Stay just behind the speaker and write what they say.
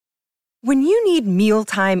When you need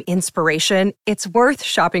mealtime inspiration, it's worth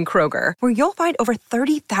shopping Kroger, where you'll find over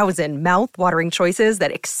 30,000 mouth-watering choices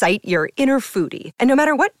that excite your inner foodie. And no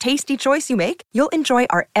matter what tasty choice you make, you'll enjoy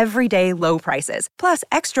our everyday low prices, plus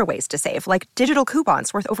extra ways to save, like digital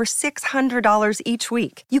coupons worth over $600 each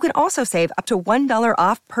week. You can also save up to $1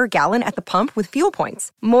 off per gallon at the pump with fuel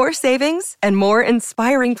points. More savings and more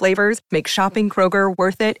inspiring flavors make shopping Kroger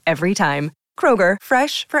worth it every time. Kroger,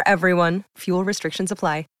 fresh for everyone. Fuel restrictions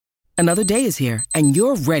apply. Another day is here, and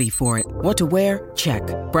you're ready for it. What to wear? Check.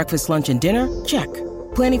 Breakfast, lunch, and dinner? Check.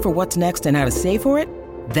 Planning for what's next and how to save for it?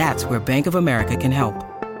 That's where Bank of America can help.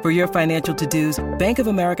 For your financial to-dos, Bank of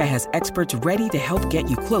America has experts ready to help get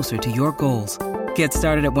you closer to your goals. Get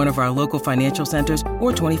started at one of our local financial centers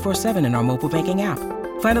or 24/7 in our mobile banking app.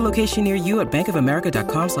 Find a location near you at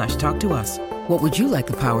bankofamerica.com/talktous. What would you like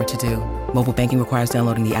the power to do? Mobile banking requires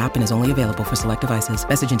downloading the app and is only available for select devices.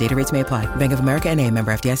 Message and data rates may apply. Bank of America N.A.,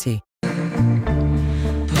 member FDIC.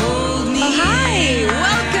 Hi,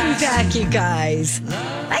 welcome back, you guys.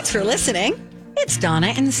 Thanks for listening. It's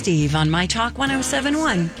Donna and Steve on My Talk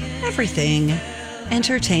 1071. Everything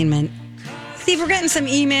entertainment. Steve, we're getting some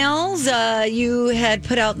emails. You had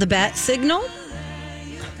put out the bat signal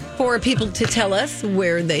for people to tell us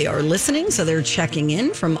where they are listening, so they're checking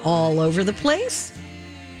in from all over the place.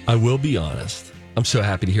 I will be honest. I'm so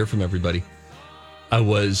happy to hear from everybody. I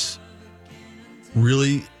was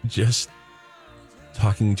really just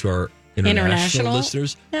talking to our international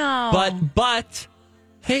listeners. No. But,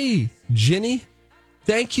 hey, Jenny,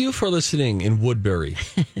 thank you for listening in Woodbury.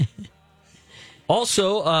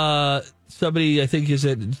 Also, somebody, I think you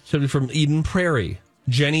said somebody from Eden Prairie.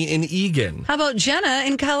 Jenny in Egan. How about Jenna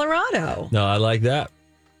in Colorado? No, I like that.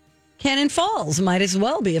 Cannon Falls might as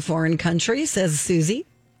well be a foreign country, says Susie.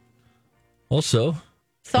 Also,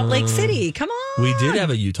 Salt Lake City, come on. We did have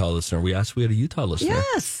a Utah listener. We asked, we had a Utah listener.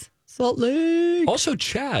 Yes, Salt Lake. Also,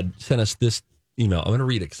 Chad sent us this email. I'm going to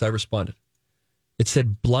read it because I responded. It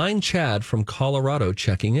said, Blind Chad from Colorado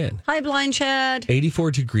checking in. Hi, Blind Chad.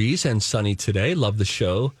 84 degrees and sunny today. Love the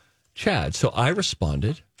show, Chad. So I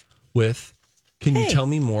responded with, can you tell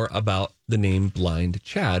me more about the name Blind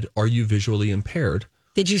Chad? Are you visually impaired?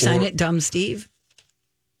 Did you sign it Dumb Steve?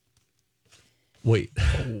 Wait.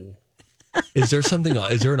 Is there something?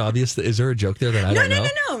 Is there a joke there that I don't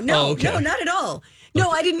know? No, not at all. No,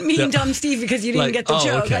 I didn't mean Dumb Steve because you didn't get the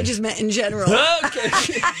joke. Okay. I just meant in general.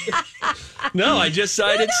 Okay. No, I just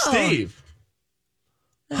cited Steve.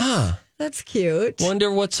 That's cute.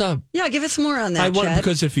 Wonder what's up. Yeah, give us more on that, I wonder, Chad.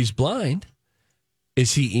 because if he's blind,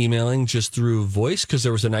 is he emailing just through voice? Because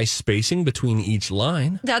there was a nice spacing between each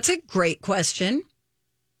line. That's a great question.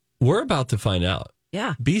 We're about to find out.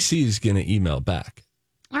 Yeah. BC is going to email back.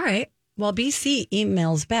 All right. Well, BC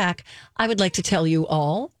emails back. I would like to tell you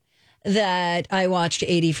all that I watched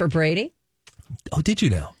 80 for Brady. Oh, did you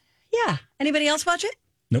now? Yeah. Anybody else watch it?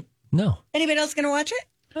 Nope. No. Anybody else going to watch it?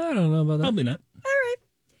 I don't know about that. Probably not. All right.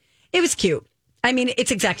 It was cute. I mean,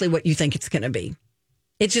 it's exactly what you think it's going to be.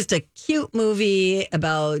 It's just a cute movie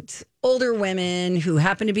about older women who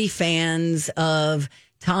happen to be fans of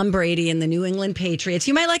Tom Brady and the New England Patriots.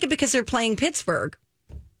 You might like it because they're playing Pittsburgh.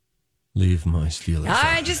 Leave my Steelers.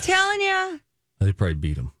 I'm just telling you. They probably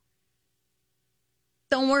beat him.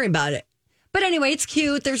 Don't worry about it. But anyway, it's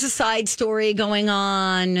cute. There's a side story going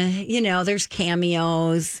on. You know, there's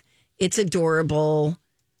cameos. It's adorable.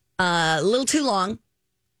 A little too long.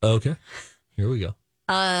 Okay. Here we go.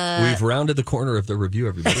 We've rounded the corner of the review,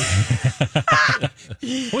 everybody.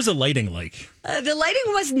 What was the lighting like? The lighting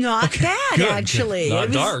was not bad, good. actually. Not it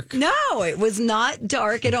was, dark. No, it was not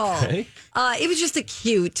dark at all. Okay. It was just a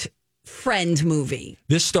cute friend movie.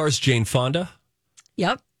 This stars Jane Fonda,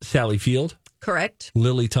 Yep. Sally Field, Correct.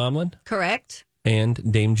 Lily Tomlin, Correct.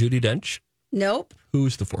 and Dame Judi Dench. Nope.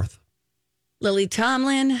 Who's the fourth? Lily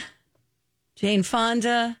Tomlin, Jane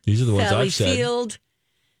Fonda. These are the ones Sally I've said. Field.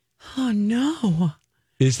 Oh, no.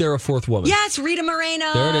 Is there a fourth woman? Yes, Rita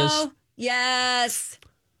Moreno. There it is. Yes.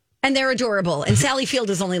 And they're adorable. And Sally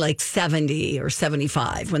Field is only like 70 or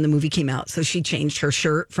 75 when the movie came out. So she changed her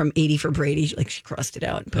shirt from 80 for Brady. Like she crossed it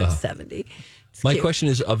out and put 70. It's My cute. question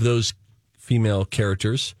is, of those female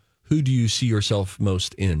characters, who do you see yourself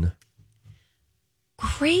most in?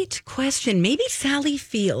 Great question. Maybe Sally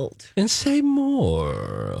Field. And say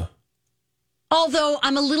more. Although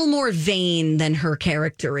I'm a little more vain than her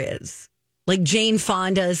character is. Like Jane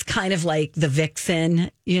Fonda is kind of like the vixen,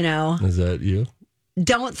 you know? Is that you?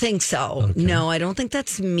 Don't think so. Okay. No, I don't think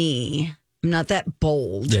that's me. I'm not that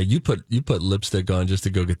bold. Yeah, you put lipstick on just to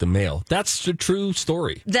go get the mail. That's a true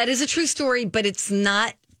story. That is a true story, but it's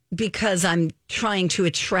not because I'm trying to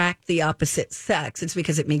attract the opposite sex. It's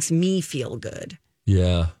because it makes me feel good.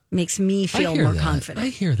 Yeah. makes me feel more confident. I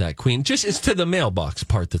hear that, Queen. Just it's to the mailbox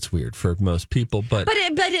part that's weird for most people. But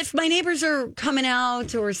if my neighbors are coming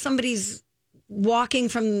out or somebody's walking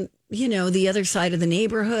from, the other side of the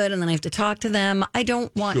neighborhood and then I have to talk to them, I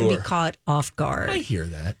don't want to be caught off guard. I hear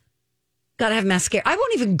that. Got to have mascara. I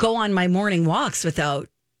won't even go on my morning walks without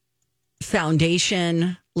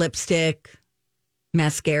foundation, lipstick,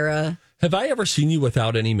 mascara. Have I ever seen you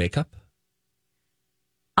without any makeup?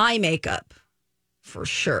 Eye makeup, for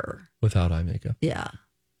sure. Without eye makeup? Yeah.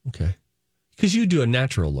 Okay. Because you do a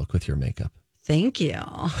natural look with your makeup. Thank you.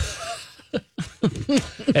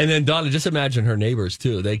 And then, Donna, just imagine her neighbors,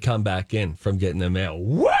 too. They come back in from getting the mail.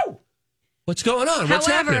 Whoa! What's going on? What's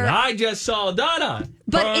happening? I just saw Donna.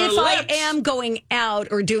 But if I am going out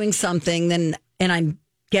or doing something, and I'm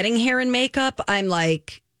getting hair and makeup, I'm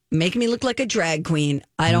like, make me look like a drag queen.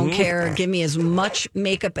 I don't care. Give me as much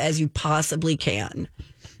makeup as you possibly can.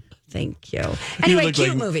 Thank you. Anyway,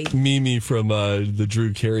 cute movie. Mimi from the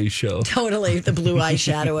Drew Carey show. Totally. The blue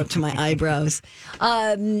eyeshadow up to my eyebrows.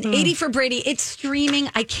 80 for Brady. It's streaming.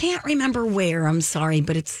 I can't remember where. I'm sorry,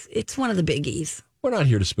 but it's one of the biggies. We're not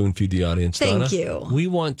here to spoon feed the audience, Donna. Thank you. We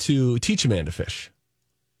want to teach a man to fish.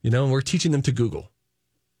 And we're teaching them to Google.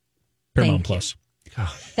 Paramount Plus.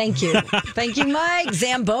 Thank you. Thank you, Mike.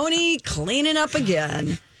 Zamboni cleaning up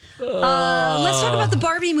again. Let's talk about the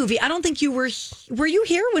Barbie movie. I don't think you were you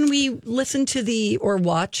here when we listened to or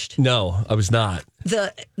watched? No, I was not.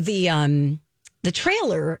 The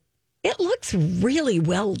trailer. It looks really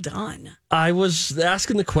well done. I was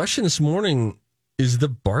asking the question this morning, is the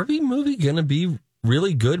Barbie movie going to be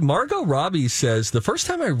really good? Margot Robbie says, the first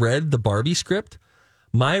time I read the Barbie script,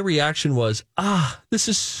 my reaction was, this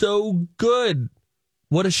is so good.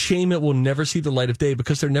 What a shame it will never see the light of day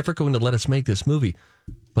because they're never going to let us make this movie.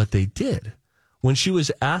 But they did. When she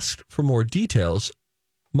was asked for more details,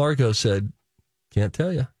 Margot said, can't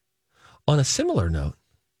tell you. On a similar note,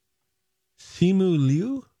 Simu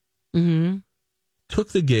Liu took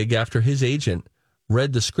the gig after his agent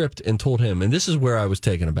read the script and told him, and this is where I was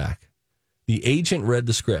taken aback. The agent read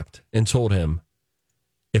the script and told him,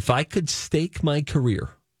 if I could stake my career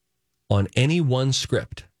on any one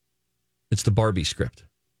script, it's the Barbie script.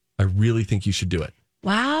 I really think you should do it.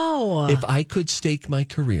 Wow. If I could stake my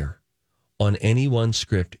career on any one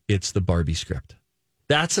script, it's the Barbie script.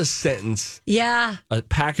 That's a sentence. Yeah. A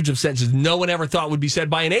package of sentences no one ever thought would be said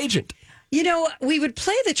by an agent. We would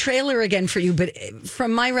play the trailer again for you, but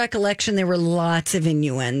from my recollection, there were lots of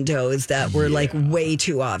innuendos that were like way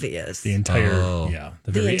too obvious. The entire,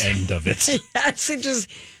 the very end of it. Yes, it just...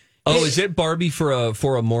 Oh, is it Barbie for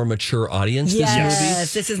a more mature audience?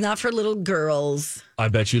 Yes, this is not for little girls. I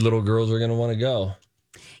bet you little girls are going to want to go.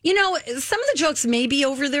 Some of the jokes may be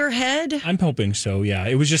over their head. I'm hoping so, yeah.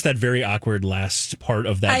 It was just that very awkward last part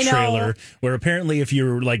of that trailer where apparently if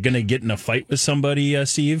you're like going to get in a fight with somebody,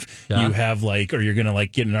 Steve, you have you're going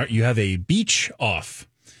to you have a beach off.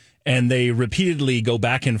 And they repeatedly go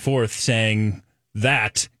back and forth saying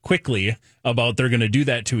that quickly about they're going to do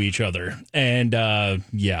that to each other. And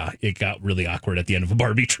it got really awkward at the end of a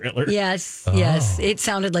Barbie trailer. Yes. It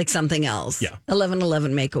sounded like something else. Yeah.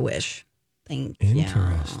 11:11 Make-A-Wish.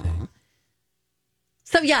 Interesting.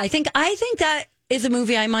 So I think that is a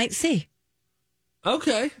movie I might see.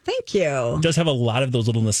 Okay. Thank you. It does have a lot of those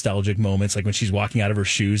little nostalgic moments, like when she's walking out of her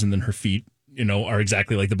shoes and then her feet, are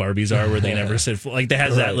exactly like the Barbies are, where they never sit. Like they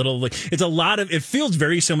has that little. It's a lot of. It feels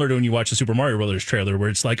very similar to when you watch the Super Mario Brothers trailer, where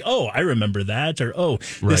it's like, oh, I remember that, or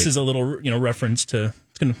this is a little reference to.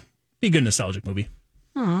 It's gonna be a good nostalgic movie.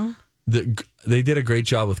 Aww. They did a great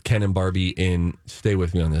job with Ken and Barbie in, stay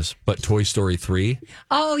with me on this, but Toy Story 3.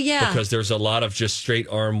 Oh, yeah. Because there's a lot of just straight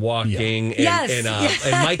arm walking. Yeah. And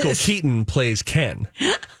Michael Keaton plays Ken.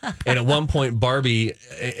 And at one point, Barbie,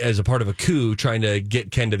 as a part of a coup, trying to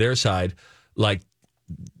get Ken to their side,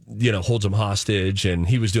 holds him hostage, and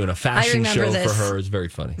he was doing a fashion show for her. It's very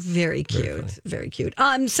funny. Very cute. Very cute.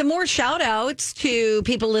 Some more shout outs to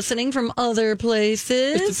people listening from other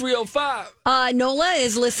places. It's the 305. Nola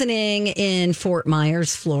is listening in Fort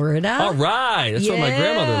Myers, Florida. All right. That's where my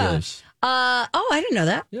grandmother lives. I didn't know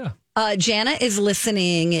that. Yeah. Jana is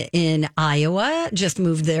listening in Iowa. Just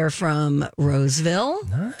moved there from Roseville.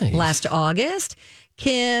 Nice. Last August.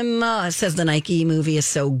 Kim says the Nike movie is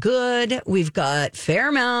so good. We've got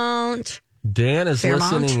Fairmount. Dan is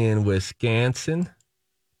listening in Wisconsin.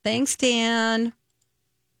 Thanks, Dan.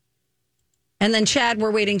 And then Chad, we're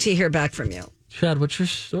waiting to hear back from you. Chad, what's your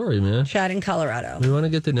story, man? Chad in Colorado. We want to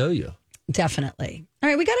get to know you. Definitely. All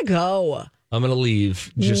right, we got to go. I'm going to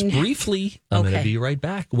leave just briefly. I'm going to be right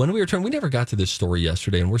back. When we return, we never got to this story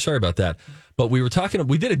yesterday, and we're sorry about that. But we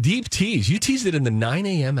did a deep tease. You teased it in the 9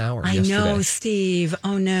 a.m. hour yesterday. I know, Steve.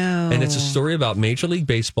 Oh, no. And it's a story about Major League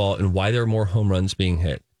Baseball and why there are more home runs being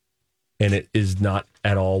hit. And it is not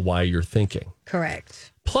at all why you're thinking.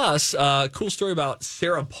 Correct. Plus, a cool story about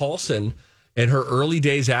Sarah Paulson and her early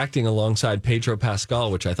days acting alongside Pedro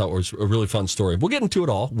Pascal, which I thought was a really fun story. We'll get into it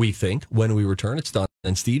all, we think, when we return. It's Donna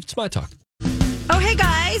and Steve. It's My Talk. Oh, hey,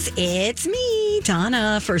 guys. It's me,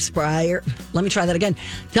 Donna, for Spire. Let me try that again.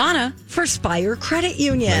 Donna for Spire Credit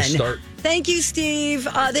Union. Nice start. Thank you, Steve.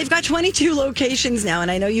 They've got 22 locations now,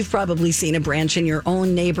 and I know you've probably seen a branch in your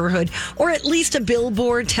own neighborhood or at least a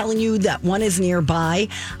billboard telling you that one is nearby.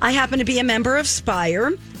 I happen to be a member of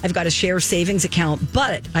Spire. I've got a share savings account,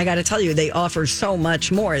 but I got to tell you, they offer so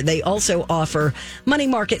much more. They also offer money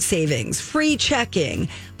market savings, free checking.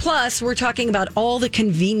 Plus, we're talking about all the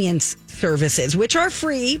convenience services, which are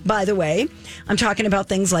free, by the way. I'm talking about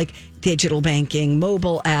things like digital banking,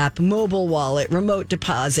 mobile app, mobile wallet, remote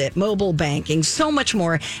deposit, mobile banking, so much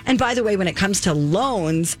more. And by the way, when it comes to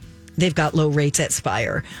loans, they've got low rates at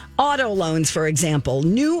Spire. Auto loans, for example,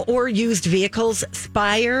 new or used vehicles,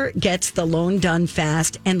 Spire gets the loan done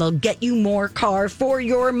fast and they'll get you more car for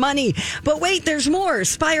your money. But wait, there's more.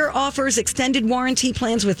 Spire offers extended warranty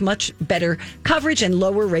plans with much better coverage and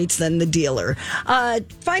lower rates than the dealer.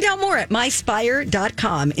 Find out more at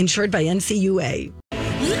myspire.com, insured by NCUA.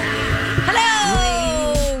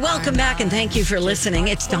 Hello! Welcome back and thank you for listening.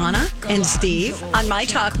 It's Donna and Steve on My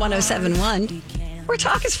Talk 107.1. Where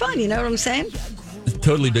talk is fun, you know what I'm saying?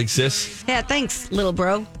 Totally, big sis. Yeah, thanks, little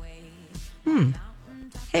bro.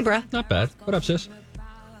 Hey, bro. Not bad. What up, sis?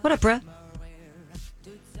 What up, bro?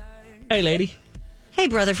 Hey, lady. Hey,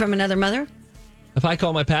 brother from another mother. If I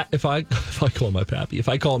call me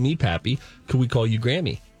Pappy, could we call you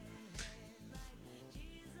Grammy?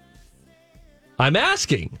 I'm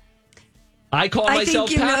asking. I call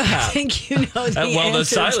myself Pap. I think you know the well, the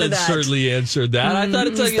silence certainly answered that. I thought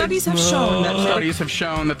it's like studies have shown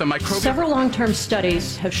that the microbial. Several long-term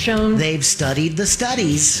studies have shown. They've studied the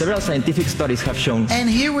studies. Several scientific studies have shown. And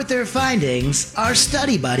here with their findings are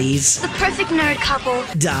study buddies, the perfect nerd couple,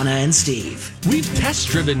 Donna and Steve. We've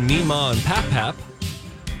test-driven Nima and Pap.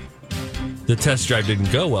 The test drive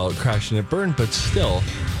didn't go well. It crashed and it burned, but still.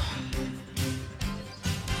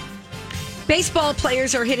 Baseball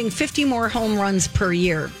players are hitting 50 more home runs per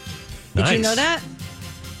year. Did you know that?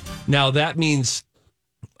 Now, that means,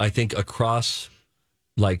 I think, across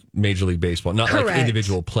like Major League Baseball, not like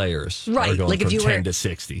individual players. Right. Are going like from if you 10 were to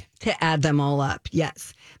 60. To add them all up,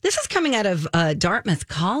 yes. This is coming out of Dartmouth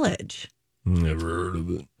College. Never heard of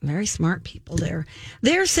it. Very smart people there.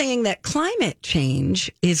 They're saying that climate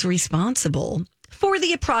change is responsible for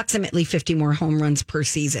the approximately 50 more home runs per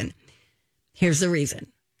season. Here's the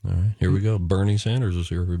reason. All right, here we go. Bernie Sanders is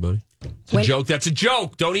here, everybody. It's a joke. That's a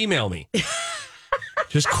joke. Don't email me.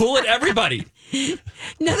 Just cool it, everybody.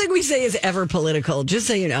 Nothing we say is ever political, just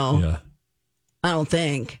so you know. Yeah. I don't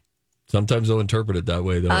think. Sometimes they'll interpret it that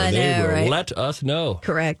way, though. They will let us know.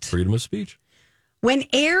 Correct. Freedom of speech. When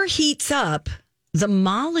air heats up, the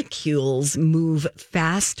molecules move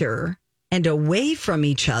faster and away from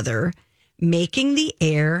each other, making the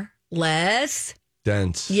air less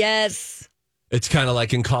dense. Yes. It's kind of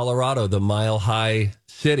like in Colorado, the mile-high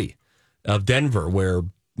city of Denver, where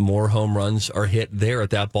more home runs are hit there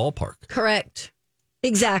at that ballpark. Correct.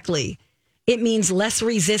 Exactly. It means less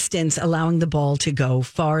resistance, allowing the ball to go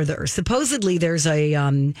farther. Supposedly, there's a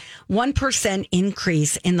 1%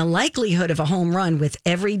 increase in the likelihood of a home run with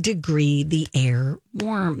every degree the air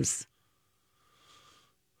warms.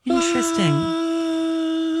 Interesting.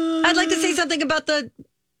 I'd like to say something about the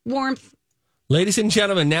warmth. Ladies and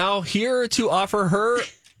gentlemen, now here to offer her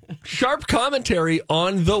sharp commentary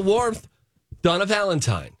on the warmth, Donna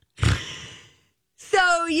Valentine.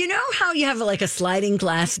 So, you know how you have like a sliding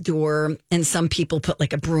glass door and some people put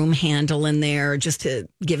like a broom handle in there just to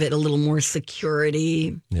give it a little more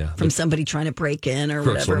security from somebody trying to break in or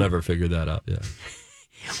Crooks whatever? will never figure that out, yeah.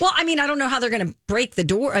 Well, I mean, I don't know how they're going to break the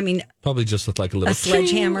door. I mean, probably just with like a little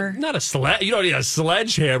sledgehammer. Not a sledge. You don't need a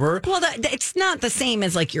sledgehammer. Well, it's not the same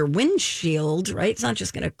as like your windshield, right? It's not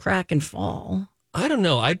just going to crack and fall. I don't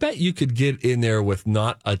know. I bet you could get in there with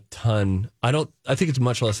not a ton. I think it's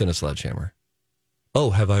much less than a sledgehammer.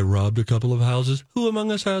 Oh, have I robbed a couple of houses? Who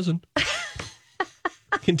among us hasn't?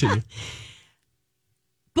 Continue.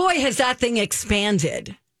 Boy, has that thing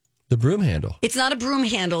expanded. The broom handle. It's not a broom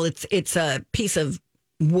handle. It's a piece of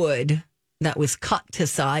wood that was cut to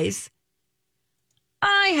size.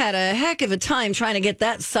 I had a heck of a time trying to get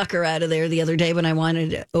that sucker out of there the other day when I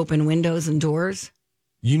wanted to open windows and doors.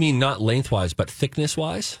 You mean not lengthwise, but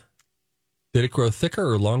thickness-wise? Did it grow thicker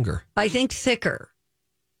or longer? I think thicker.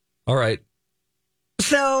 All right.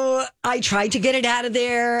 So I tried to get it out of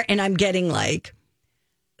there, and I'm getting like...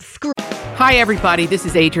 Hi, everybody. This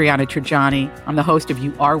is Adriana Trajani. I'm the host of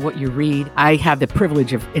You Are What You Read. I have the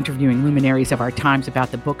privilege of interviewing luminaries of our times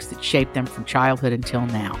about the books that shaped them from childhood until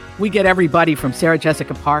now. We get everybody from Sarah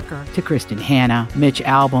Jessica Parker to Kristen Hanna, Mitch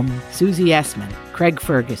Albom, Susie Essman, Craig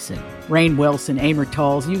Ferguson, Rainn Wilson, Amor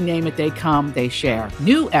Tolls, you name it, they come, they share.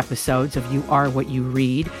 New episodes of You Are What You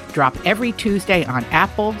Read drop every Tuesday on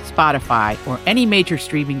Apple, Spotify, or any major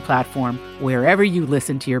streaming platform wherever you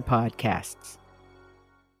listen to your podcasts.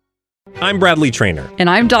 I'm Bradley Trainer. And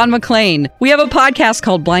I'm Don McClain. We have a podcast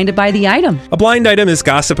called Blinded by the Item. A blind item is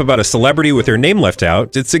gossip about a celebrity with their name left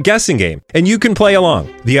out. It's a guessing game, and you can play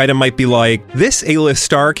along. The item might be like, this A-list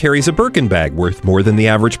star carries a Birkin bag worth more than the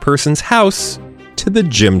average person's house to the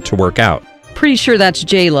gym to work out. Pretty sure that's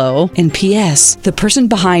J-Lo. And P.S. the person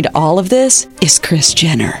behind all of this is Kris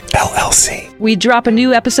Jenner, LLC. We drop a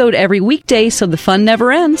new episode every weekday so the fun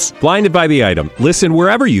never ends. Blinded by the Item. Listen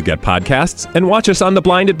wherever you get podcasts and watch us on the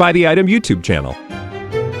Blinded by the Item YouTube channel.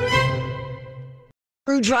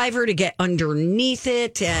 Screwdriver to get underneath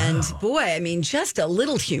it. And boy, I mean, just a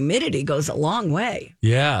little humidity goes a long way.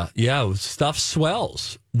 Yeah. Stuff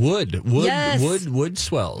swells. Wood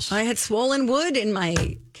swells. I had swollen wood in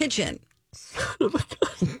my kitchen.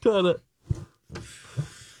 Got it.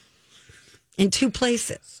 In two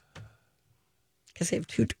places. Because I have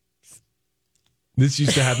two doors. This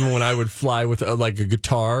used to happen when I would fly with a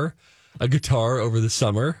guitar. A guitar over the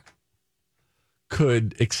summer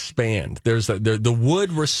could expand. There's the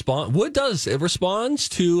wood respond. Wood does. It responds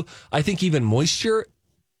to, I think, even moisture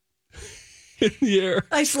in the air.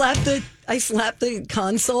 I slapped the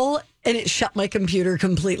console and it shut my computer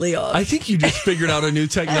completely off. I think you just figured out a new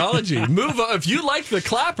technology. Move on. If you like the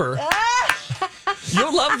clapper,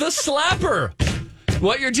 you'll love the slapper.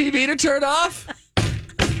 Want your TV to turn off?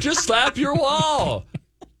 Just slap your wall.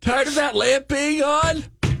 Tired of that lamp being on?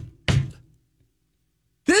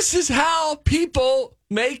 This is how people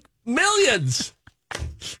make millions.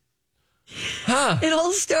 Huh. It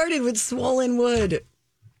all started with swollen wood.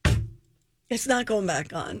 It's not going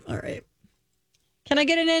back on. All right. Can I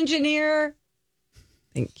get an engineer?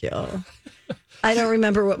 Thank you. I don't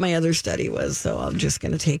remember what my other study was, so I'm just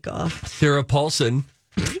going to take off. Sarah Paulson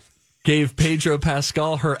gave Pedro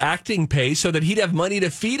Pascal her acting pay so that he'd have money to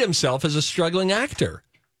feed himself as a struggling actor.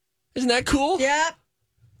 Isn't that cool? Yep.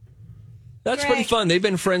 That's pretty fun. They've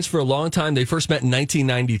been friends for a long time. They first met in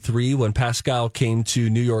 1993 when Pascal came to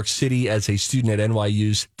New York City as a student at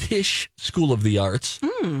NYU's Tisch School of the Arts.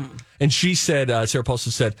 And she said, Sarah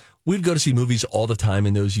Paulson said, we'd go to see movies all the time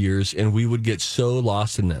in those years, and we would get so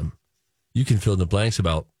lost in them. You can fill in the blanks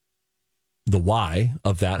about the why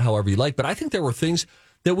of that, however you like. But I think there were things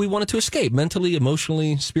that we wanted to escape mentally,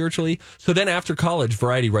 emotionally, spiritually. So then after college,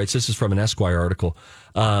 Variety writes, this is from an Esquire article,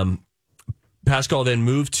 Pascal then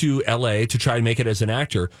moved to L.A. to try and make it as an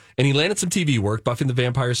actor, and he landed some TV work, Buffy the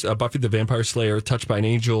Vampire Slayer, Touched by an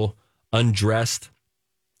Angel, Undressed,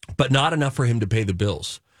 but not enough for him to pay the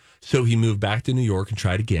bills. So he moved back to New York and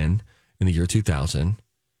tried again in the year 2000.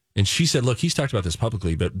 And she said, look, he's talked about this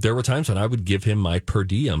publicly, but there were times when I would give him my per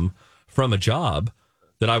diem from a job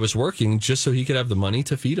that I was working just so he could have the money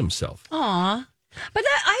to feed himself. Aw. But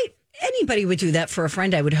anybody would do that for a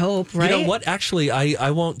friend, I would hope, right? You know what? Actually,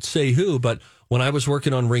 I won't say who, but when I was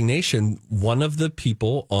working on Ring Nation, one of the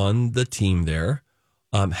people on the team there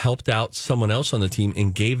helped out someone else on the team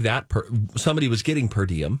and gave that somebody was getting per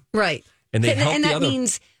diem. Right. And they helped and that the other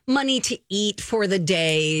means money to eat for the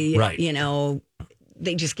day. Right. You know,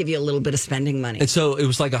 they just give you a little bit of spending money. And so it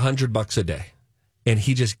was like $100 a day. And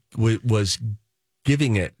he just was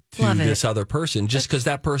giving it to this other person just because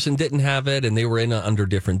that person didn't have it and they were in under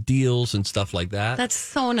different deals and stuff like that. That's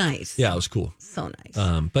so nice. Yeah, it was cool. So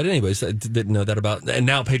nice. But anyways, I didn't know that about. And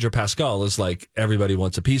now Pedro Pascal is like, everybody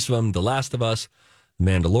wants a piece of him. The Last of Us,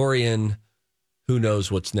 Mandalorian. Who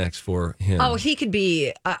knows what's next for him? Oh, he could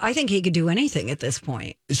be. I think he could do anything at this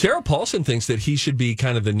point. Sarah Paulson thinks that he should be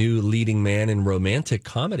kind of the new leading man in romantic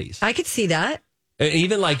comedies. I could see that.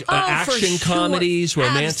 Even like action comedies,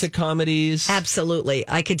 romantic comedies. Absolutely.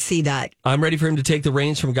 I could see that. I'm ready for him to take the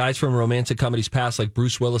reins from guys from romantic comedies past, like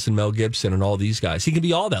Bruce Willis and Mel Gibson and all these guys. He can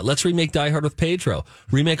be all that. Let's remake Die Hard with Pedro.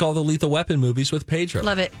 Remake all the Lethal Weapon movies with Pedro.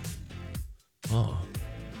 Love it. Oh.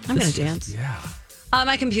 I'm going to dance. Yeah.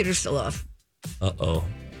 My computer's still off. Uh-oh.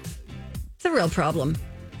 It's a real problem.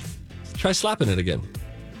 Try slapping it again.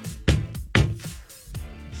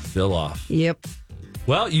 Still off. Yep.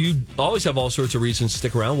 Well, you always have all sorts of reasons to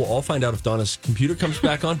stick around. We'll all find out if Donna's computer comes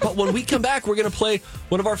back on. But when we come back, we're going to play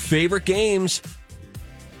one of our favorite games.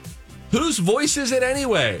 Whose voice is it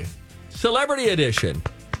anyway? Celebrity Edition.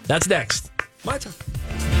 That's next. My turn.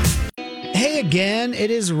 Hey again, it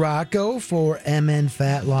is Rocco for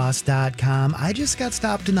mnfatloss.com. I just got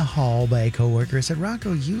stopped in the hall by a coworker who said,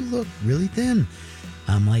 Rocco, you look really thin.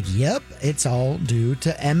 I'm like, yep, it's all due to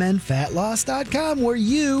mnfatloss.com, where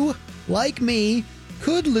you, like me,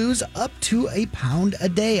 could lose up to a pound a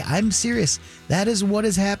day. I'm serious. That is what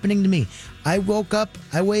is happening to me. I woke up,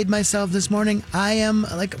 I weighed myself this morning. I am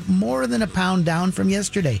like more than a pound down from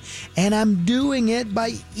yesterday. And I'm doing it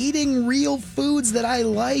by eating real foods that I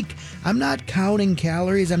like. I'm not counting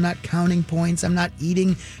calories. I'm not counting points. I'm not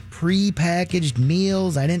eating pre-packaged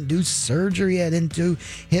meals. I didn't do surgery. I didn't do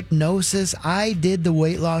hypnosis. I did the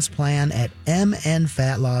weight loss plan at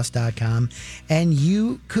mnfatloss.com, and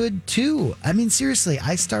you could too. I mean, seriously,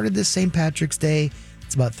 I started this St. Patrick's Day.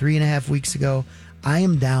 It's about 3.5 weeks ago. I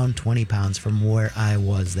am down 20 pounds from where I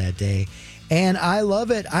was that day, and I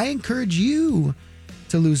love it. I encourage you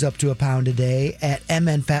to lose up to a pound a day at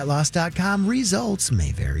mnfatloss.com. Results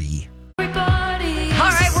may vary. All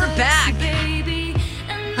right, we're back.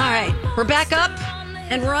 All right, we're back up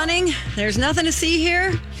and running. There's nothing to see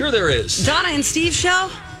here. Sure there is. Donna and Steve show?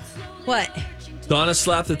 What? Donna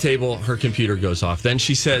slapped the table. Her computer goes off. Then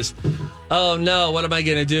she says, oh, no, what am I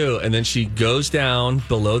going to do? And then she goes down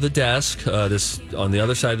below the desk, this on the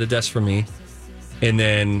other side of the desk from me. And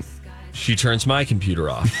then she turns my computer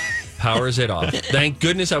off, powers it off. Thank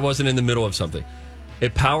goodness I wasn't in the middle of something.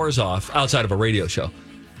 It powers off outside of a radio show.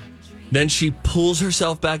 Then she pulls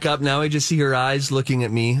herself back up. Now I just see her eyes looking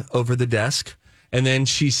at me over the desk. And then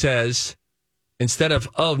she says, instead of,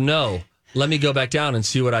 oh, no, let me go back down and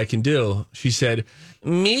see what I can do, she said,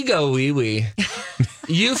 me go wee wee.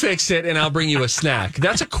 You fix it and I'll bring you a snack.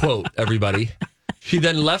 That's a quote, everybody. She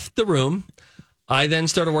then left the room. I then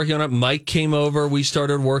started working on it. Mike came over. We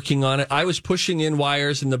started working on it. I was pushing in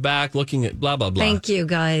wires in the back, looking at blah, blah, blah. Thank you,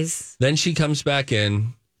 guys. Then she comes back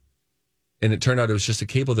in. And it turned out it was just a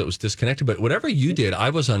cable that was disconnected. But whatever you did, I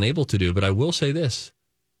was unable to do. But I will say this.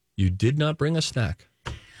 You did not bring a snack.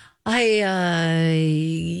 I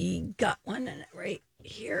got one right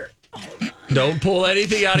here. Hold on. Don't pull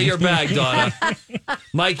anything out of your bag, Donna.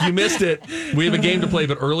 Mike, you missed it. We have a game to play.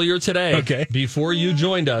 But earlier today, before you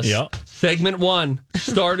joined us, segment 1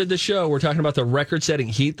 started the show. We're talking about the record-setting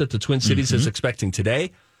heat that the Twin Cities is expecting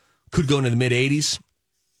today. Could go into the mid-80s.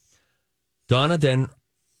 Donna then,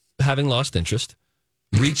 having lost interest,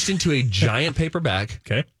 reached into a giant paper bag,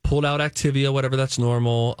 pulled out Activia, whatever that's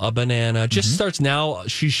normal, a banana, just starts now,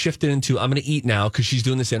 she's shifted into, I'm going to eat now because she's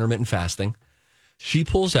doing this intermittent fasting. She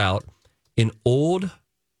pulls out an old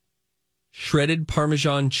shredded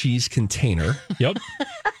Parmesan cheese container.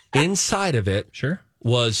 Inside of it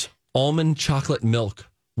was almond chocolate milk,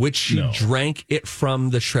 which she drank it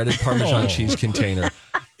from the shredded Parmesan cheese container.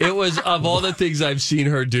 It was, of all the things I've seen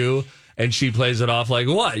her do, and she plays it off like,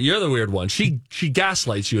 what? You're the weird one. She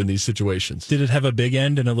gaslights you in these situations. Did it have a big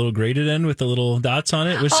end and a little grated end with the little dots on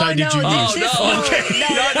it? Which side did you use? Oh, no. Okay.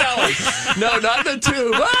 Not that one. No, not the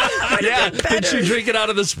tube. Yeah. Did she drink it out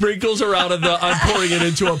of the sprinkles or out of the, I'm pouring it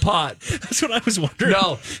into a pot? That's what I was wondering.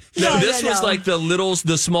 No, this was like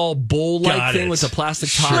the small bowl-like thing with the plastic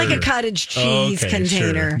top. Like a cottage cheese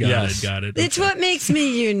container. Sure. Got it. It's what makes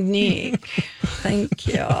me unique. Thank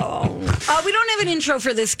you. We don't have an intro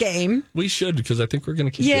for this game. We should, because I think we're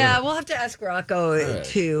going to keep doing it. We'll have to ask Rocco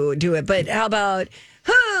to do it. But how about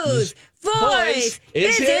whose voice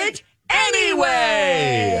is it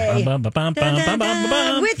anyway?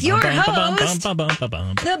 With your host,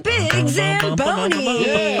 the Big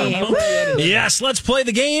Zamboni. Yes, let's play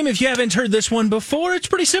the game. If you haven't heard this one before, it's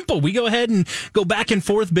pretty simple. We go ahead and go back and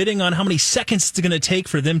forth bidding on how many seconds it's going to take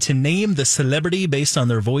for them to name the celebrity based on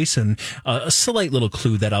their voice and a slight little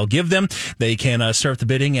clue that I'll give them. They can start the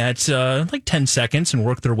bidding at like 10 seconds and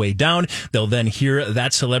work their way down. They'll then hear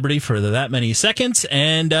that celebrity for that many seconds.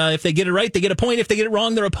 And if they get it right, they get a point. If they get it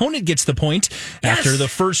wrong, their opponent gets the point. After the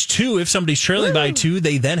first two, if somebody's trailing by 2,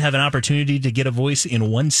 they then have an opportunity to get a voice in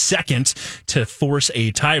 1 second to force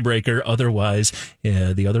a tiebreaker. Otherwise,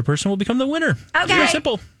 the other person will become the winner. Okay. Very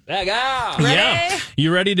simple. Ready?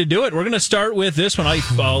 You ready to do it? We're going to start with this one.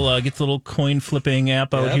 I'll get the little coin flipping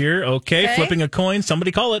app out here. Okay, flipping a coin.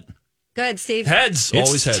 Somebody call it. Go ahead, Steve. Heads.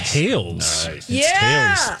 Always heads. Tails. Nice. It's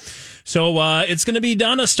tails. So it's going to be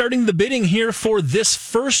Donna starting the bidding here for this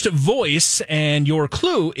first voice, and your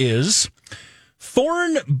clue is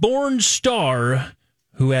foreign-born star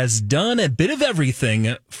who has done a bit of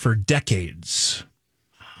everything for decades.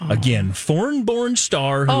 Again, foreign-born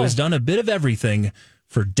star who has done a bit of everything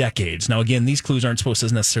for decades. Now, again, these clues aren't supposed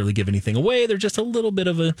to necessarily give anything away. They're just a little bit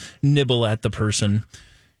of a nibble at the person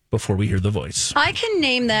before we hear the voice. I can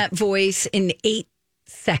name that voice in 8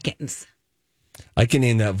 seconds. I can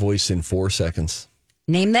name that voice in 4 seconds.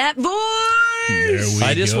 Name that voice.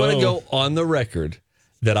 I just want to go on the record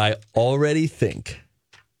that I already think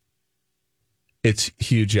it's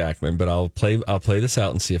Hugh Jackman, but I'll play this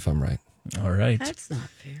out and see if I'm right. All right. That's not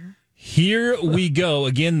fair. Here we go.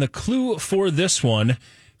 Again, the clue for this one,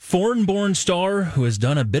 foreign-born star who has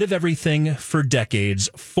done a bit of everything for decades.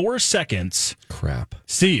 4 seconds. Crap.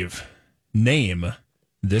 Steve, name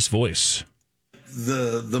this voice.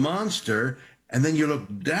 The monster, and then you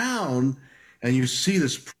look down and you see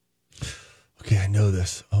this. Okay, I know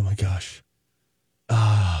this. Oh my gosh.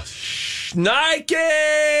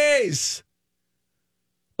 Nikes!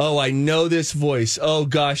 Oh, I know this voice. Oh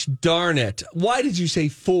gosh, darn it. Why did you say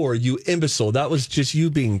 4, you imbecile? That was just you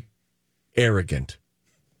being arrogant.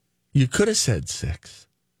 You could have said 6.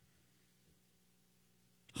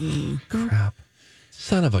 Crap.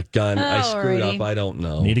 Son of a gun. I screwed up. I don't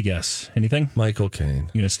know. Need a guess. Anything? Michael Caine.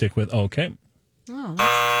 You going to stick with, okay.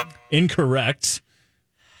 Oh, Incorrect.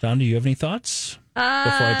 Don, do you have any thoughts before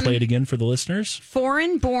I play it again for the listeners?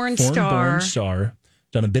 Foreign-born star.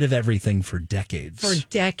 Done a bit of everything for decades.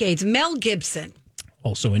 Mel Gibson.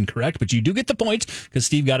 Also incorrect, but you do get the point because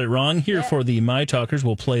Steve got it wrong. Here for the My Talkers,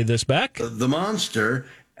 we'll play this back. The monster,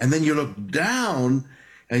 and then you look down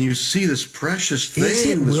and you see this precious thing. Is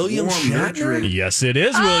it this William warm Shatner? imagery. Yes, it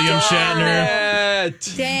is William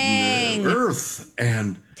Shatner. Dang. Earth,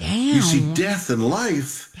 and you see death and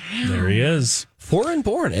life. There he is.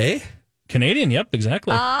 Foreign-born, eh? Canadian, yep,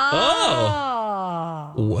 exactly.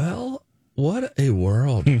 Oh. Well, what a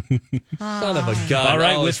world. Son of a gun. All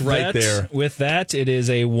right, it's right there. With that, it is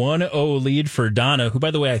a 1-0 lead for Donna, who,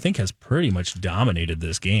 by the way, I think has pretty much dominated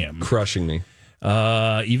this game. Crushing me.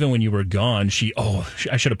 Even when you were gone, I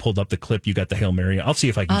should have pulled up the clip. You got the Hail Mary. I'll see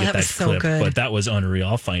if I can get that clip. Good. But that was unreal.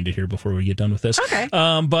 I'll find it here before we get done with this. Okay.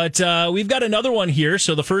 But we've got another one here.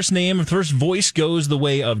 So the first voice goes the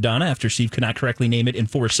way of Donna after Steve could not correctly name it in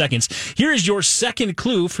 4 seconds. Here is your second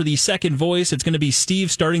clue for the second voice. It's going to be Steve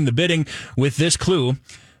starting the bidding with this clue.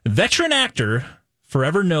 Veteran actor,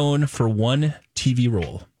 forever known for one TV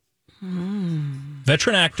role.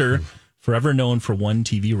 Veteran actor, forever known for one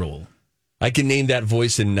TV role. I can name that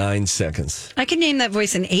voice in 9 seconds. I can name that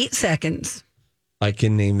voice in 8 seconds. I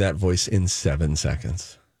can name that voice in 7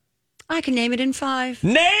 seconds. I can name it in 5.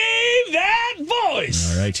 Name that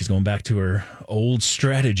voice! All right, she's going back to her old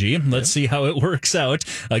strategy. Let's see how it works out.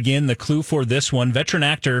 Again, the clue for this one, veteran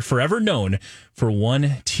actor, forever known for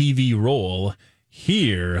one TV role.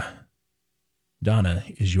 Here, Donna,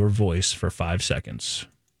 is your voice for 5 seconds.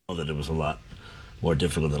 That it was a lot more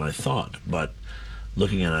difficult than I thought, but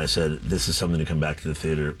looking at it, I said, this is something to come back to the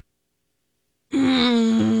theater.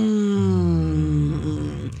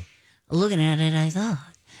 Looking at it, I thought,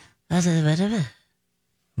 I come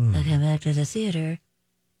back to the theater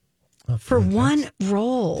for one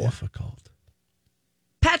role. Difficult.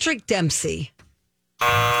 Patrick Dempsey.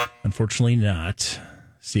 Unfortunately not.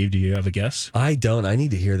 Steve, do you have a guess? I don't. I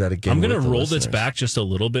need to hear that again. I'm going to roll this back just a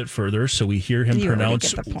little bit further so we hear him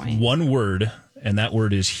pronounce one word, and that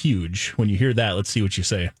word is huge. When you hear that, let's see what you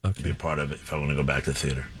say. Okay. Be a part of it if I want to go back to the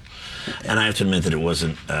theater. And I have to admit that it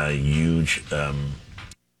wasn't a huge...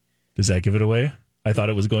 Does that give it away? I thought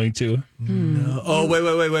it was going to. No. Oh,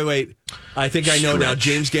 wait. I think I know now.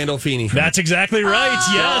 James Gandolfini. That's exactly right.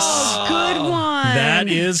 Yes. Good one. That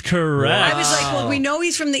is correct. I was like, well, we know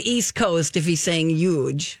he's from the East Coast if he's saying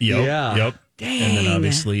huge. Yep. Dang. And then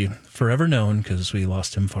obviously forever known because we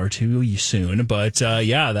lost him far too soon. But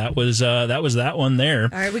that was that one there.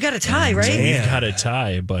 All right, we got a tie, right? We've got a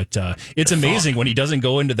tie, but it's amazing when he doesn't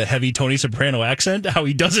go into the heavy Tony Soprano accent, how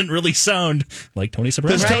he doesn't really sound like Tony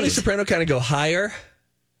Soprano. Does Tony Soprano kind of go higher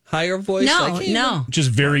voice? No.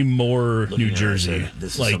 Just very more New Jersey.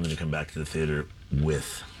 This is something to come back to the theater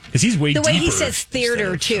with. Because he's way deeper. The way he deeper. says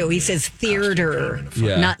theater, too. He says theater,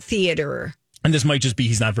 not theater. And this might just be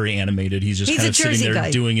he's not very animated. He's just kind of sitting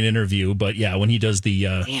there doing an interview. But yeah, when he does the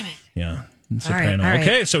damn it. Yeah. Soprano. All right.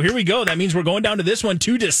 Okay, so here we go. That means we're going down to this one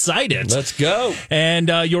to decide it. Let's go. And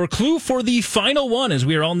your clue for the final one, as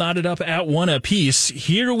we are all knotted up at one apiece.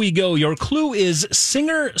 Here we go. Your clue is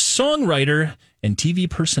singer, songwriter, and TV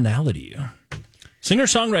personality. Singer,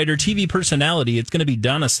 songwriter, TV personality. It's going to be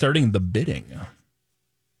Donna starting the bidding.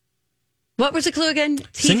 What was the clue again?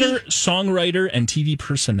 TV? Singer, songwriter, and TV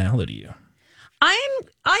personality.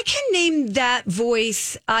 I can name that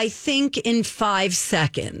voice, I think, in 5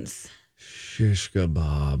 seconds. Shish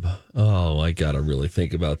kebab. Oh, I got to really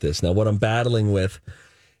think about this. Now, what I'm battling with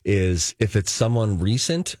is if it's someone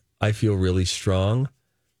recent, I feel really strong.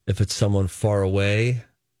 If it's someone far away,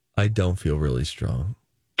 I don't feel really strong.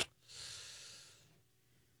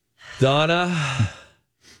 Donna,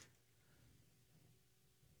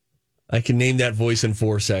 I can name that voice in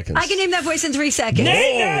 4 seconds. I can name that voice in 3 seconds.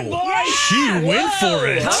 Name that voice! Yeah. She went for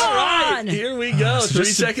it. All right, here we go. 3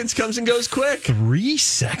 seconds comes and goes quick. 3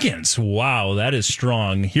 seconds. Wow, that is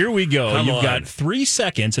strong. Here we go. You've got 3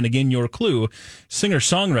 seconds. And again, your clue,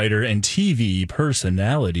 singer-songwriter and TV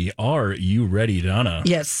personality. Are you ready, Donna?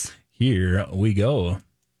 Yes. Here we go.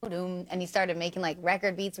 And he started making like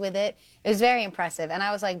record beats with it. It was very impressive. And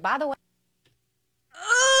I was like, by the way.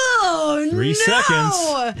 Oh, 3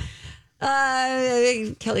 seconds.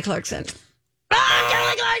 Kelly Clarkson.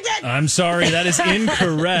 Kelly Clarkson! I'm sorry, that is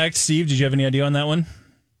incorrect. Steve, did you have any idea on that one?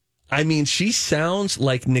 I mean, she sounds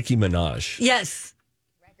like Nicki Minaj. Yes.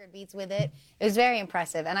 Record beats with it. It was very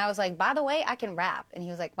impressive. And I was like, by the way, I can rap. And he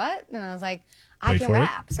was like, what? And I was like, I can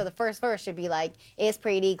rap. So the first verse should be like, it's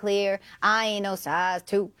pretty clear. I ain't no size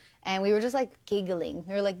 2. And we were just like giggling.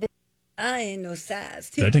 We were like, I ain't no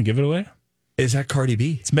size 2. That didn't give it away? Is that Cardi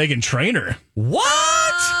B? It's Meghan Trainor.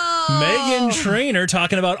 What? Meghan Trainor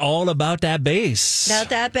talking about all about that bass. About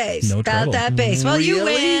that bass. No about trouble. that bass. Well, you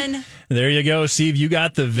win. There you go, Steve. You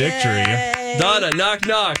got the victory. Yay. Donna, knock,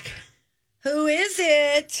 knock. Who is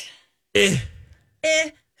it?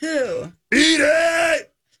 Who? Eat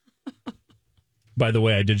it! By the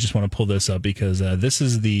way, I did just want to pull this up because this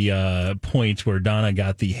is the point where Donna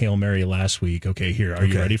got the Hail Mary last week. Okay, here. Are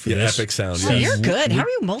you ready for this? Epic sound. Oh, you're good. How are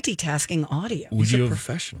you multitasking audio? Would you have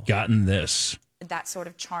professional. gotten this? That sort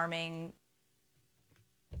of charming.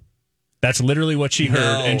 That's literally what she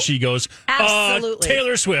heard, and she goes, Absolutely.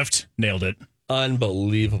 Taylor Swift. Nailed it.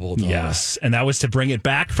 Unbelievable, Donna. Yes, and that was to bring it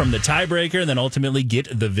back from the tiebreaker and then ultimately get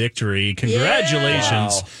the victory. Congratulations.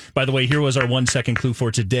 Wow. By the way, here was our 1 second clue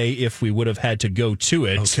for today if we would have had to go to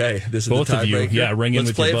it. Okay, this is both the of you. tiebreaker. Yeah, ring in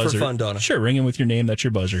Let's with your play it buzzer. for fun, Donna. Sure, ring in with your name. That's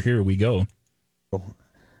your buzzer. Here we go.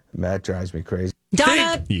 Matt drives me crazy.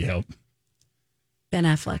 Donna. Yep. Ben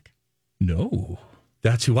Affleck. No.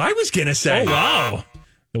 That's who I was going to say. Oh, wow.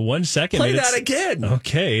 The 1 second. Play that again.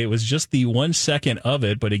 Okay, it was just the 1 second of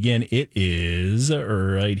it, but again, it is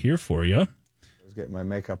right here for you. I was getting my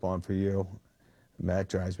makeup on for you. Matt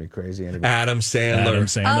drives me crazy. Adam Sandler. Adam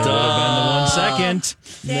Sandler would have been the 1 second.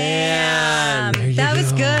 Damn. That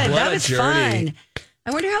was good. That was fun.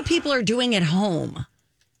 I wonder how people are doing at home.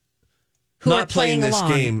 Who Not are playing this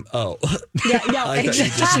along. game. Oh. Yeah, no, exactly.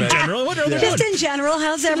 Just in general. What are they doing? Just in general,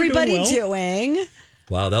 how's everybody doing?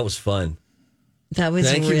 Wow, that was fun. That was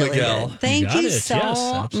Thank you, really Miguel. good. Thank you Yes, so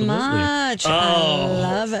absolutely. much. I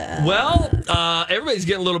love it. Well, everybody's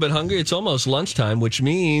getting a little bit hungry. It's almost lunchtime, which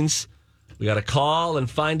means we got to call and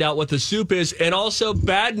find out what the soup is. And also,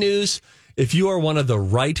 bad news, if you are one of the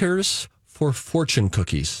writers for fortune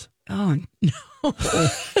cookies. Oh, no.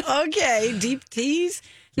 Okay, deep teas.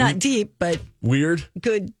 Not deep, but weird.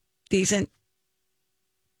 Good, decent.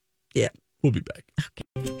 Yeah. We'll be back.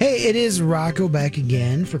 Hey, it is Rocco back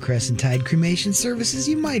again for Crescent Tide Cremation Services.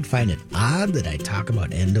 You might find it odd that I talk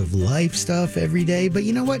about end-of-life stuff every day, but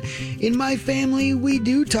you know what? In my family, we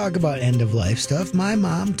do talk about end-of-life stuff. My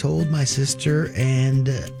mom told my sister and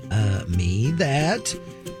me that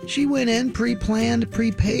she went in pre-planned,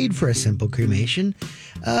 prepaid for a simple cremation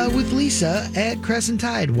with Lisa at Crescent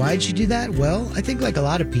Tide. Why'd she do that? Well, I think like a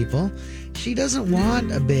lot of people, she doesn't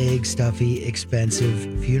want a big, stuffy,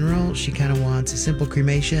 expensive funeral. She kind of wants a simple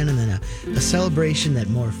cremation and then a celebration that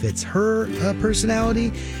more fits her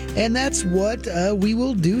personality. And that's what we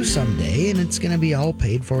will do someday. And it's going to be all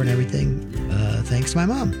paid for and everything, thanks to my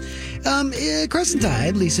mom. Crescent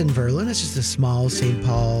Tide, Lisa and Verlin, it's just a small St.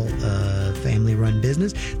 Paul family-run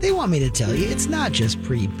business. They want me to tell you, it's not just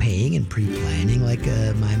prepaying and pre-planning like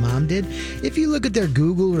my mom did. If you look at their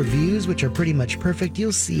Google reviews, which are pretty much perfect,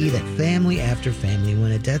 you'll see that family after family,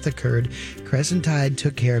 when a death occurred, Crescent Tide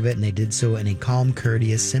took care of it, and they did so in a calm,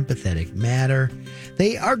 courteous, sympathetic manner.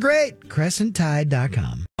 They are great.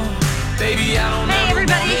 CrescentTide.com. Hey,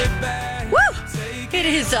 everybody. Woo! It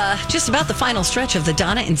is just about the final stretch of the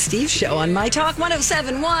Donna and Steve show on My Talk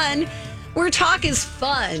 107.1, where talk is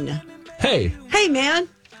fun. Hey. Hey, man.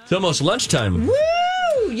 It's almost lunchtime.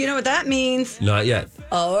 Woo! You know what that means? Not yet.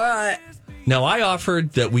 All right. Now, I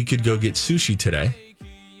offered that we could go get sushi today.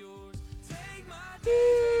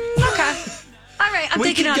 Okay. All right. I'm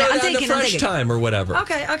thinking on it. I'm thinking. Fresh time or whatever.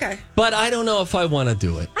 Okay. But I don't know if I want to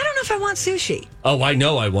do it. I don't know if I want sushi. Oh, I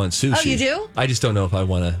know I want sushi. Oh, you do? I just don't know if I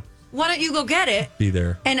want to Why don't you go get it? be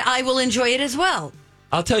there. And I will enjoy it as well.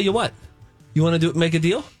 I'll tell you what. You want to make a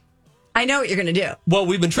deal? I know what you're going to do. Well,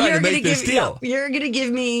 we've been trying to make this deal. You're going to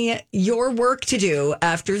give me your work to do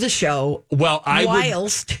after the show. Well,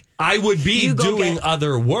 I would be doing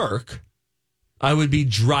other work. I would be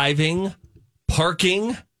driving,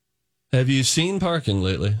 parking. Have you seen parking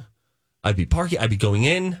lately? I'd be parking. I'd be going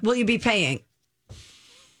in. Will you be paying?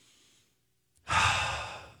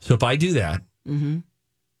 So if I do that,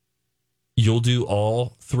 you'll do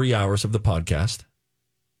all 3 hours of the podcast,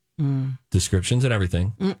 descriptions and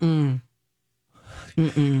everything.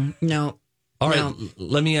 No. All right.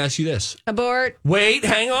 Let me ask you this. Abort. Wait,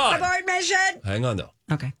 hang on. Abort mission. Hang on, though.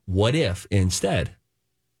 Okay. What if instead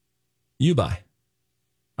you buy?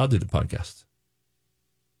 I'll do the podcast.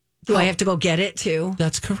 Do I have to go get it too?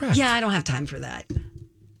 That's correct. Yeah, I don't have time for that.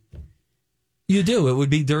 You do. It would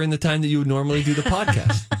be during the time that you would normally do the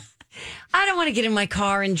podcast. I don't want to get in my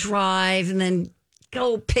car and drive and then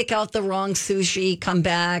go pick out the wrong sushi, come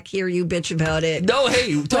back, hear you bitch about it. No,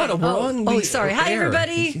 hey, Donna, we're on. Oh, sorry. Hi,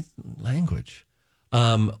 everybody. Language.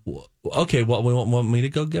 Okay, well, want me to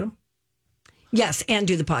go get them? Yes, and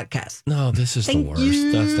do the podcast. No, this is the worst.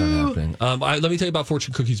 That's not happening. Let me tell you about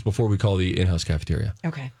Fortune Cookies before we call the in-house cafeteria.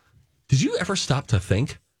 Okay. Did you ever stop to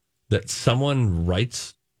think that someone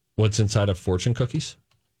writes what's inside of Fortune Cookies?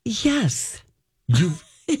 Yes. You.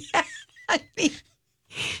 Yeah, I mean,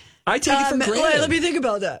 I take it for granted. Wait, let me think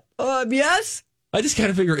about that. Yes. I just kind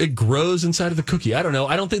of figure it grows inside of the cookie. I don't know.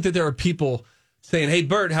 I don't think that there are people saying, "Hey,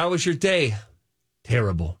 Bert, how was your day?"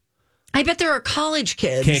 Terrible. I bet there are college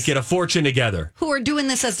kids can't get a fortune together who are doing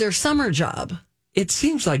this as their summer job. It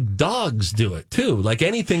seems like dogs do it too. Like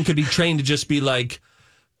anything could be trained to just be like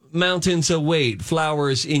mountains await,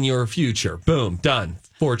 flowers in your future. Boom, done.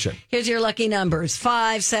 Fortune. Here's your lucky numbers: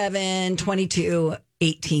 5, 7, 22,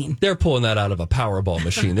 18. They're pulling that out of a Powerball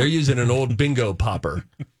machine. They're using an old bingo popper.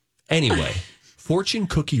 Anyway, fortune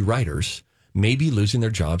cookie writers may be losing their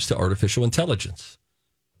jobs to artificial intelligence.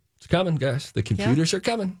 It's coming, guys. The computers are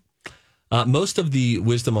coming. Most of the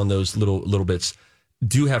wisdom on those little bits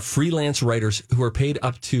do have freelance writers who are paid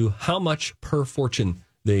up to how much per fortune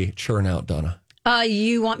they churn out, Donna?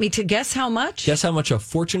 You want me to guess how much? Guess how much a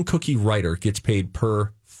fortune cookie writer gets paid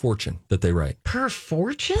per fortune that they write. Per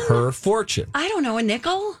fortune? Per fortune. I don't know, a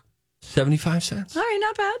nickel? 75 cents. All right,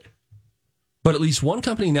 not bad. But at least one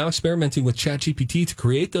company now experimenting with ChatGPT to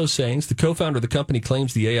create those sayings. The co-founder of the company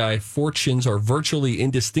claims the AI fortunes are virtually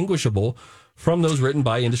indistinguishable from those written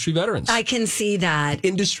by industry veterans. I can see that.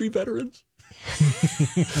 Industry veterans?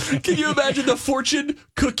 Can you imagine the fortune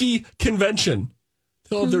cookie convention?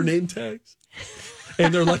 They'll have their name tags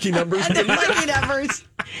and their lucky numbers. And their lucky numbers.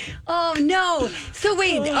 Oh, no. So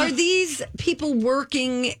wait, are these people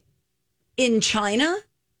working in China?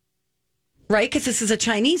 Right? Because this is a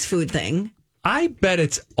Chinese food thing. I bet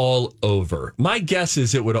it's all over. My guess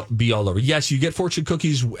is it would be all over. Yes, you get fortune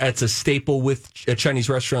cookies. It's a staple with Chinese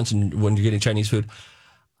restaurants and when you're getting Chinese food.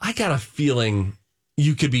 I got a feeling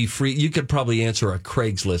you could be free. You could probably answer a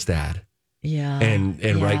Craigslist ad. Yeah.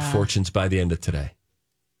 And write fortunes by the end of today.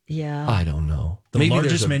 Yeah. I don't know. The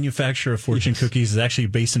largest manufacturer of fortune cookies is actually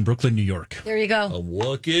based in Brooklyn, New York. There you go.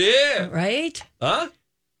 Look at it. Right? Huh?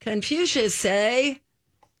 Confucius say...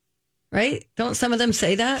 Right? Don't some of them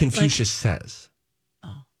say that? Confucius says.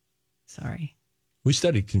 Oh, sorry. We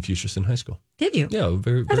studied Confucius in high school. Did you? Yeah,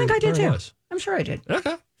 very. I think I did too. Was. I'm sure I did.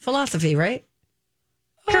 Okay. Philosophy, right?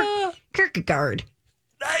 Kierkegaard.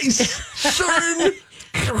 Nice. Certain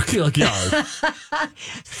Kierkegaard.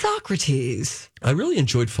 Socrates. I really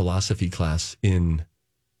enjoyed philosophy class in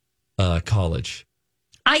college.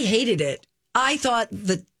 I hated it. I thought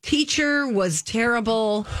the teacher was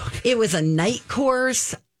terrible. Okay. It was a night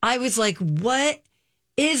course. I was like, what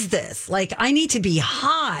is this? Like, I need to be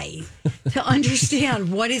high to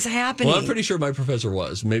understand what is happening. Well, I'm pretty sure my professor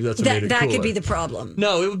was. Maybe that's what made it that cooler. could be the problem.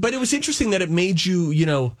 No, but it was interesting that it made you,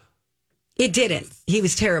 It didn't. He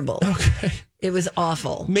was terrible. Okay. It was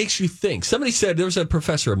awful. Makes you think. Somebody said, there was a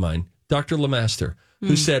professor of mine, Dr. Lemaster,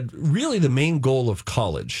 who said, really the main goal of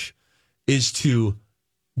college is to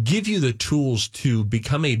give you the tools to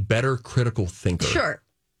become a better critical thinker. Sure.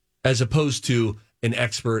 As opposed to an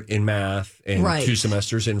expert in math and 2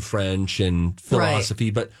 semesters in French and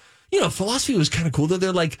philosophy. Right. But, philosophy was kind of cool that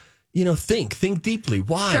they're like, think deeply.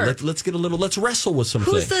 Why? Sure. Let's wrestle with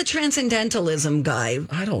something. Who's the transcendentalism guy?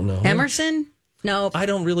 I don't know. Emerson? No. I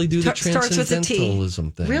don't really do the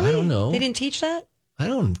transcendentalism thing. Really? I don't know. They didn't teach that? I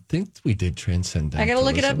don't think we did transcendentalism. I got to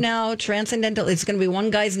look it up now. Transcendental. It's going to be one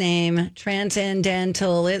guy's name.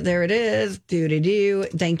 Transcendental. There it is. Do.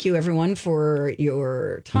 Thank you, everyone, for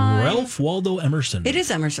your time. Ralph Waldo Emerson. It is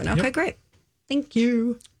Emerson. Okay, great. Thank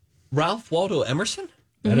you. Ralph Waldo Emerson?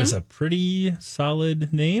 That is a pretty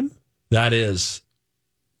solid name. That is.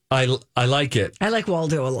 I like it. I like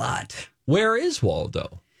Waldo a lot. Where is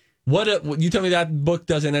Waldo? You tell me that book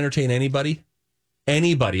doesn't entertain anybody?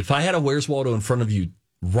 Anybody. If I had a Where's Waldo in front of you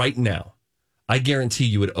right now, I guarantee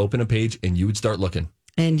you would open a page and you would start looking.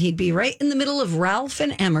 And he'd be right in the middle of Ralph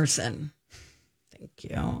and Emerson. Thank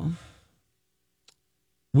you.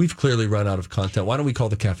 We've clearly run out of content. Why don't we call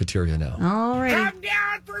the cafeteria now? All right. Come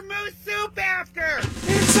down for moose soup after.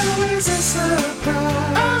 It's always a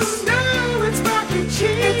surprise. Oh no, it's mac and cheese.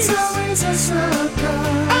 It's always a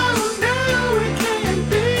surprise. Oh no, it can't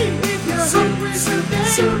be. If you're hungry today,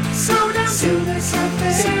 so down to the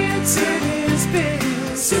cafe. It's big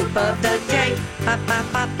soup of the day.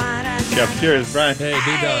 Cafeteria's Brian. Hey,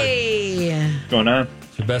 B-Dog. What's going on?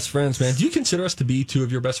 It's your best friends, man. Do you consider us to be two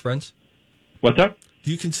of your best friends? What's up?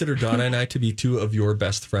 Do you consider Donna and I to be two of your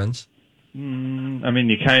best friends? I mean,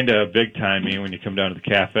 you kind of big time me when you come down to the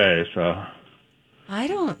cafe, so. I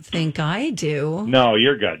don't think I do. No,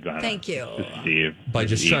 you're good, Donna. Thank you. Just Steve. By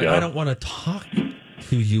just trying, I don't want to talk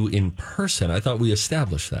to you in person. I thought we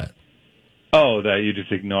established that. Oh, that you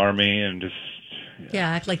just ignore me and just. Yeah,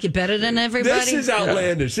 act like you're better than everybody. This is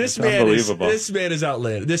outlandish. This man is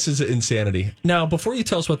outlandish. This is insanity. Now, before you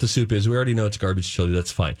tell us what the soup is, we already know it's garbage chili.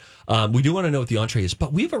 That's fine. We do want to know what the entree is,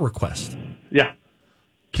 but we have a request. Yeah.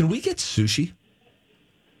 Can we get sushi?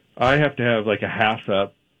 I have to have like a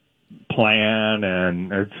half-up plan,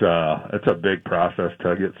 and it's a big process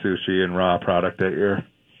to get sushi and raw product at your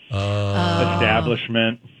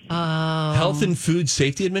establishment. Health and Food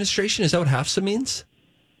Safety Administration? Is that what HAFSA means?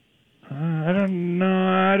 I don't know.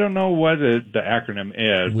 I don't know what the acronym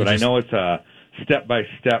is, but I know it's a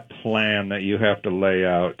step-by-step plan that you have to lay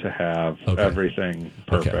out to have everything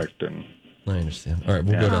perfect. And I understand. All right,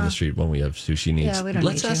 we'll go down the street when we have sushi needs. Yeah, we don't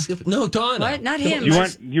need ask to. No, Donna. What? Not him.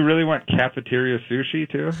 You really want cafeteria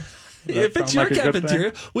sushi too? If it's your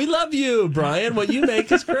cafeteria, we love you, Brian. What you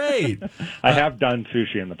make is great. I have done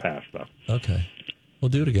sushi in the past, though. Okay, we'll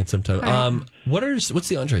do it again sometime. Right. What's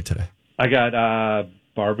the entree today? I got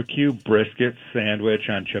barbecue brisket sandwich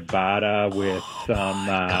on ciabatta with some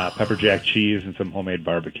pepper jack cheese and some homemade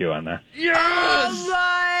barbecue on there. Yes! Oh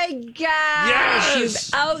my gosh! Yes!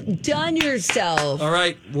 You've outdone yourself. All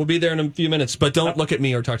right, we'll be there in a few minutes, but don't look at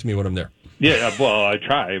me or talk to me when I'm there. Yeah, well, I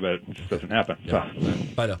try, but it just doesn't happen. Yeah. So.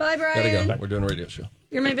 Bye now. Bye, Brian. Gotta go. We're doing a radio show.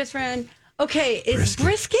 You're my best friend. Okay, is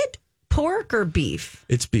brisket pork or beef?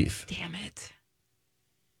 It's beef. Damn it.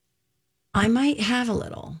 I might have a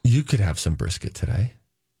little. You could have some brisket today.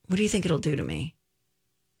 What do you think it'll do to me?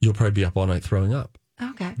 You'll probably be up all night throwing up.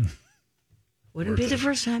 Okay. Wouldn't be the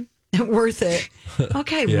first time. Worth it.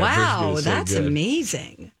 Okay, Yeah, wow, brisket is so that's good.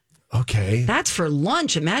 amazing. Okay. That's for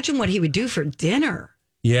lunch. Imagine what he would do for dinner.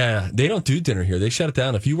 Yeah, they don't do dinner here. They shut it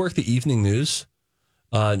down. If you work the evening news,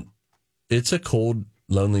 it's a cold,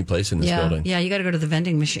 lonely place in this building. Yeah, you got to go to the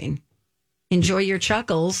vending machine. Enjoy your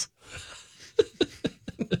chuckles.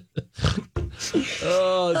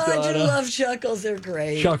 Oh, I do love chuckles. They're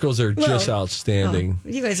great. Chuckles are just outstanding.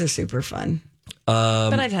 You guys are super fun.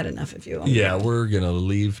 But I've had enough of you. Yeah, we're going to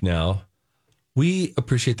leave now. We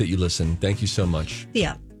appreciate that you listen. Thank you so much.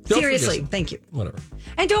 Yeah. Don't Seriously, forget- thank you. Whatever.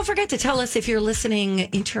 And don't forget to tell us if you're listening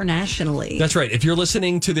internationally. That's right. If you're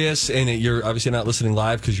listening to this and you're obviously not listening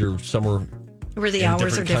live because you're somewhere where the in a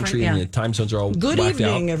hours are different. country and the time zones are all Good whacked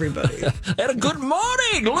evening, out. everybody. And a good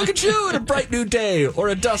morning. Look at you on a bright new day or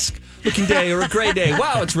a dusk-looking day or a gray day.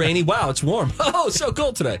 Wow, it's rainy. Wow, it's warm. Oh, so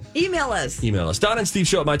cold today. Email us. Don and Steve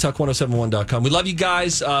Show at mytalk1071.com. We love you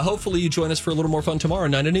guys. Hopefully you join us for a little more fun tomorrow,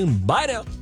 9 to noon. Bye now.